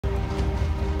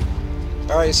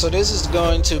Alright, so this is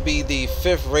going to be the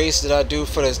 5th race that I do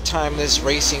for the Timeless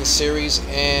Racing series,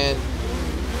 and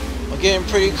I'm getting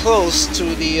pretty close to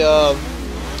the, I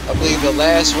believe the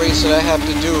last race that I have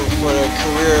to do for the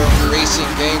career racing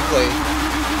gameplay.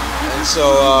 And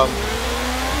so, I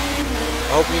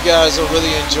hope you guys are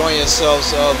really enjoying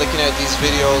yourselves looking at these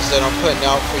videos that I'm putting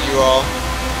out for you all,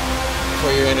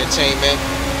 for your entertainment.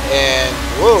 And,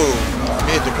 whoa, let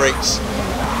me hit the brakes.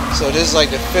 So this is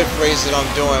like the 5th race that I'm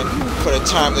doing for the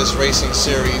Timeless Racing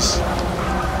series,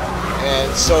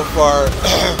 and so far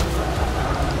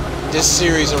this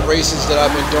series of races that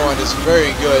I've been doing is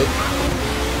very good.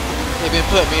 They've been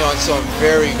putting me on some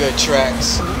very good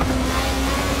tracks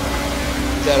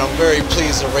that I'm very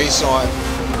pleased to race on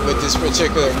with this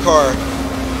particular car,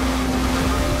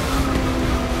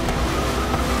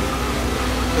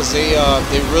 because they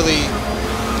really.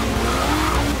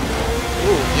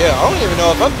 Ooh, yeah, I don't even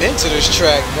know if I've been to this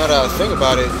track now that I think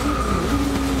about it.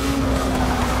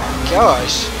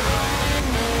 Gosh,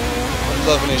 I'm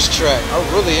loving this track. I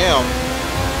really am.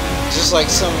 Just like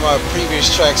some of my previous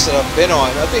tracks that I've been on.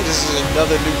 I think this is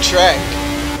another new track.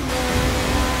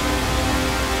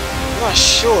 I'm not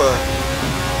sure.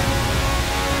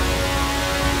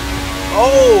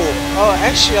 Oh,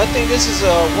 actually, I think this is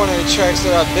one of the tracks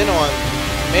that I've been on.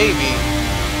 Maybe.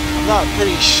 I'm not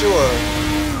pretty sure.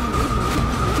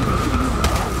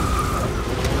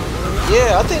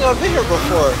 Yeah, I think I've been here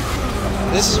before.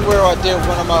 This is where I did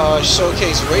one of my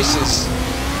showcase races.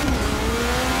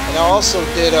 And I also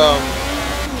did, I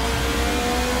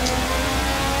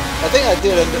think I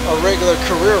did a regular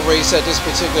career race at this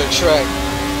particular track.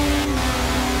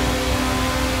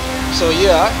 So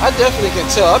yeah, I definitely can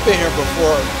tell I've been here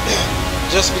before.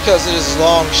 Just because of this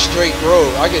long straight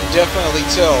road, I can definitely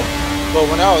tell. But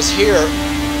when I was here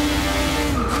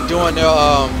doing the,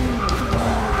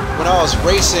 when I was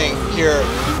racing here,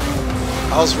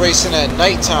 I was racing at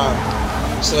nighttime,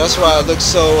 so that's why it looks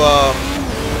so.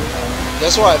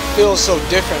 That's why it feels so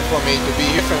different for me to be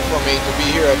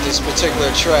here at this particular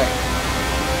track.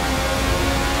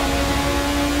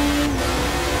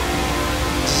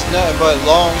 It's nothing but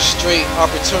long, straight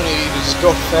opportunity to just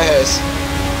go fast.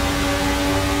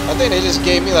 I think they just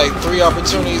gave me like 3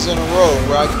 opportunities in a row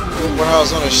when I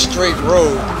was on a straight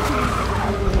road.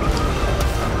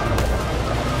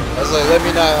 I was like, let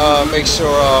me not make sure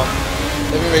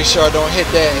I don't hit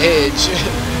that edge.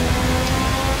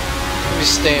 Let me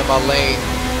stay in my lane.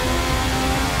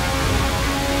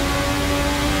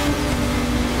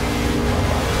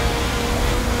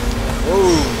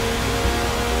 Ooh.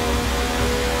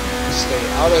 Stay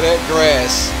out of that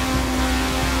grass.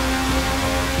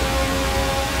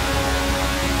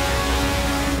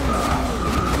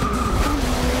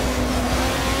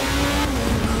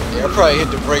 I probably hit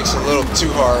the brakes a little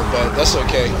too hard, but that's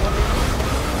okay.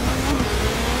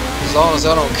 As long as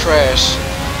I don't crash.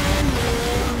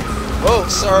 Whoa,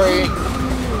 sorry.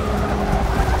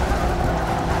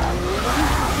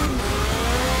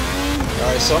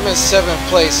 Alright, so I'm in 7th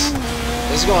place.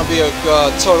 This is going to be a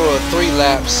total of 3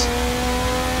 laps.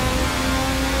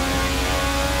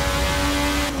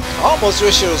 I almost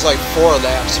wish it was like 4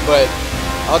 laps, but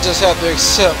I'll just have to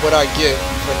accept what I get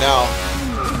for now.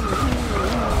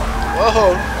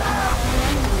 Whoa!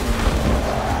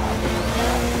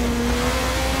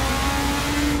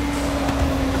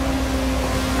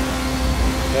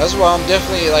 That's why I'm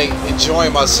definitely like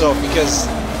enjoying myself, because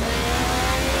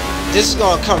this is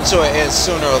gonna come to an end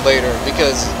sooner or later.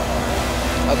 Because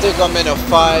I think I'm in a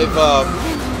 5.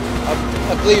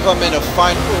 I believe I'm in the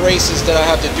final races that I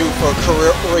have to do for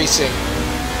career racing.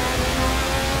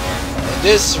 And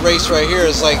this race right here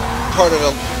is like part of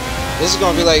the. This is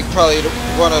going to be like probably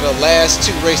one of the last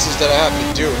 2 races that I have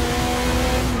to do.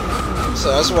 So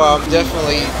that's why I'm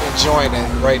definitely enjoying it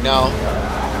right now.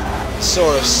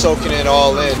 Sort of soaking it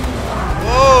all in.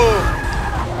 Whoa!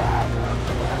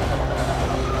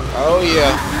 Oh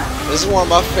yeah. This is one of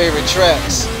my favorite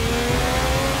tracks.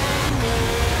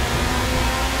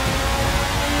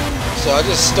 So I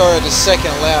just started the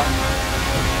 2nd lap.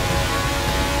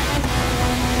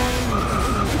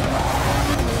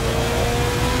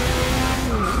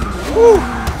 Woo!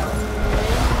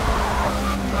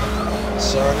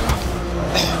 Sorry.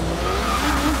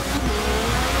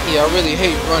 Yeah, I really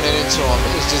hate running into them.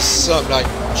 It's just something I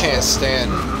can't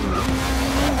stand.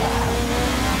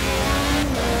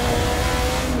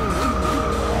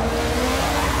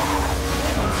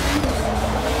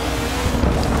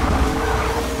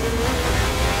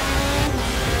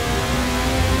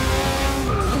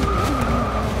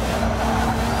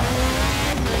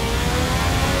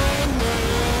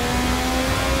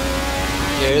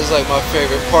 Yeah, it's like my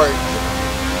favorite part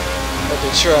of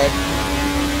the track.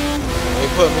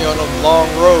 put me on them long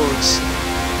roads.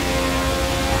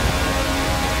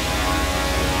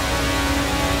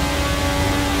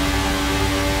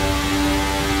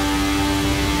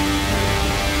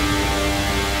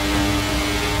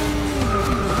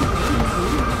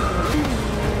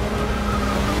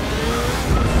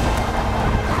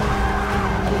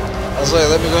 I was like,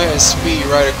 let me go ahead and speed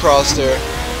right across there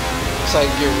so I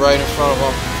can get right in front of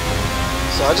them.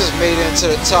 So I just made it into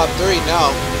the top 3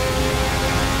 now.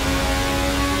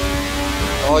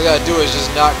 All I gotta do is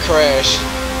just not crash.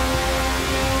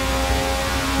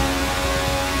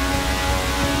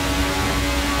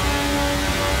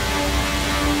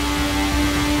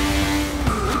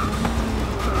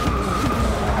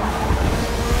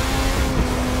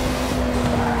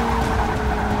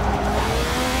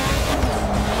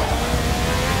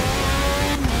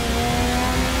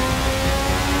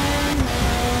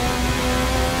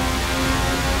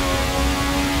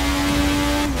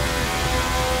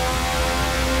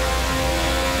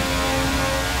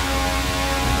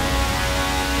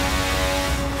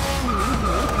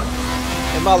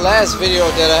 In my last video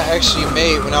that I actually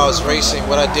made when I was racing,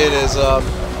 what I did is,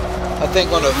 I think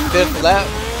on the 5th lap,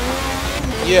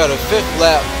 yeah, the 5th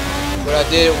lap, what I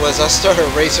did was I started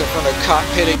racing from the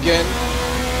cockpit again.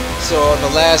 So on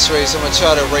the last race, I'm going to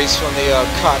try to race from the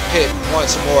cockpit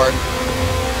once more.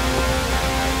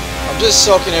 I'm just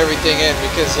soaking everything in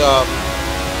because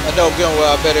I know good and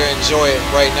well I better enjoy it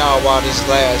right now while this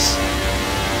lasts.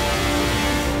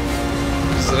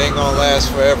 Because it ain't going to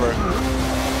last forever.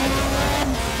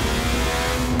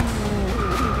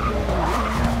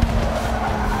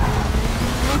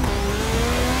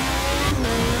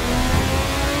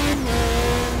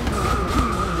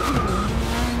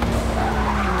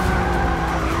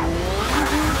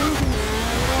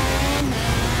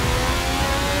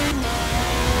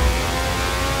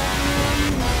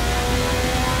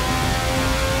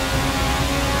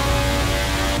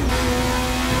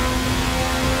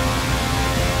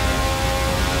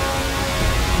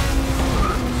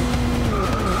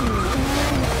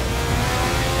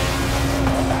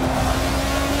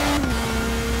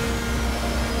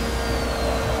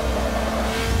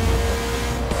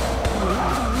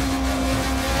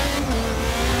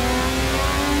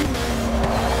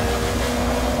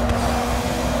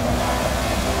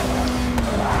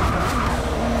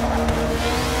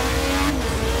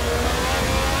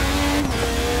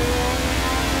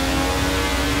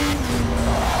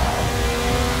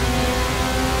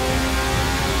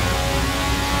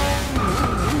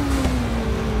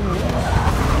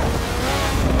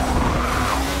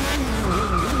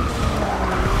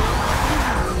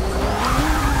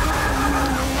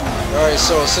 Alright,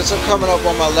 so since I'm coming up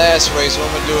on my last race, what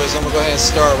I'm going to do is I'm going to go ahead and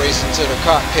start racing to the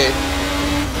cockpit.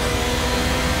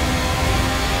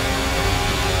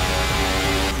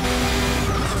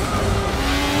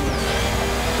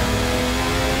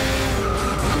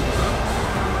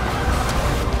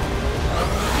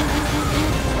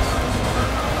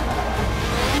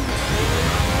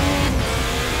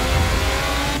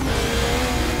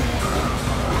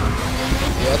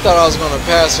 Yeah, I thought I was going to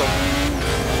pass him.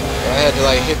 I had to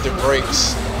like hit the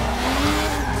brakes.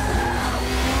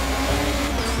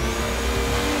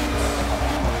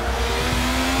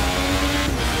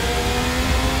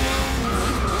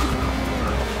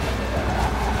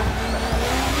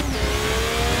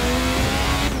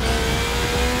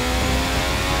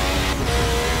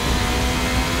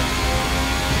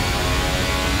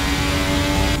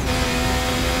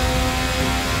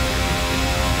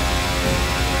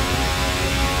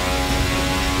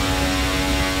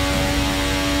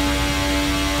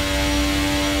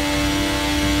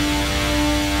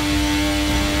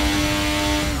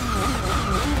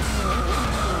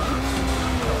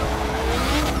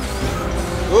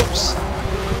 Oops.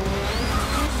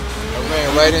 I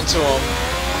ran right into him.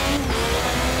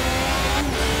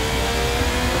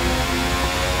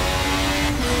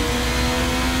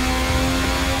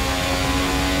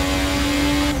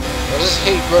 I just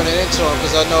hate running into them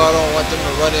because I know I don't want them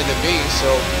to run into me,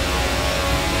 so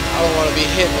I don't want to be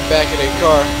hitting the back of their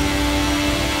car.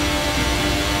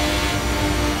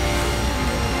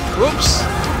 Whoops.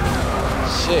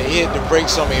 Shit, he hit the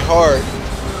brakes on me hard.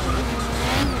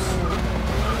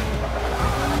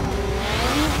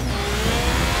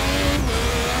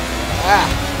 Ah.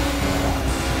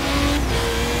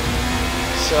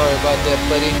 Sorry about that,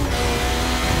 buddy.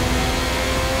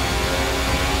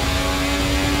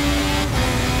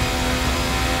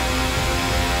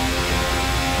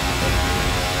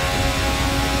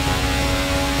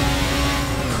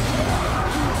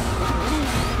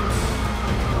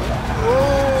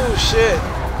 Oh shit.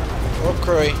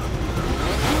 Okay.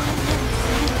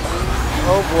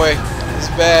 Oh boy, it's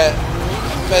bad.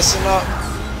 Messing up.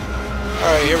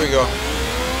 Alright, here we go.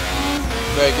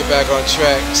 Better get back on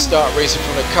track. Start racing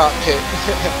from the cockpit.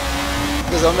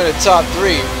 Because I'm in the top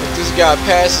 3. If this guy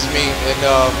passes me, and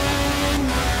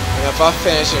if I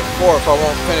finish in 4th, I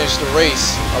won't finish the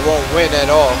race. I won't win at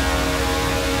all.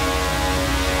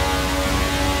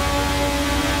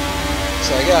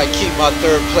 So I gotta keep my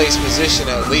 3rd place position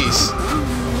at least.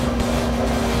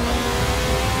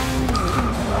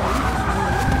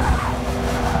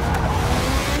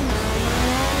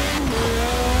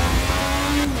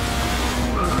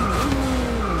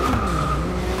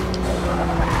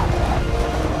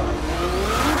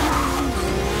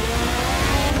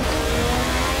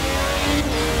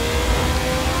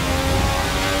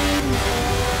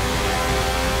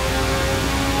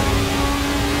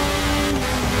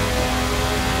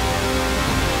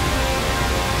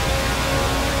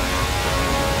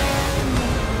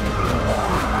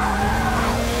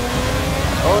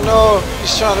 Oh no,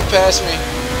 he's trying to pass me.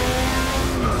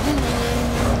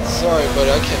 Sorry, but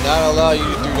I cannot allow you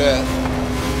to do that.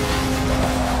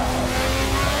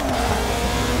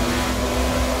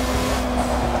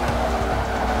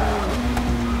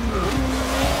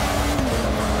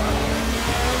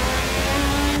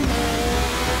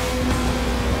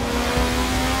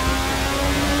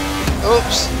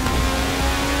 Oops.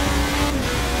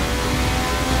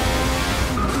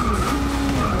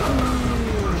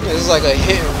 It's like a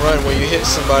hit and run where you hit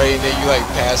somebody and then you like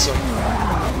pass them.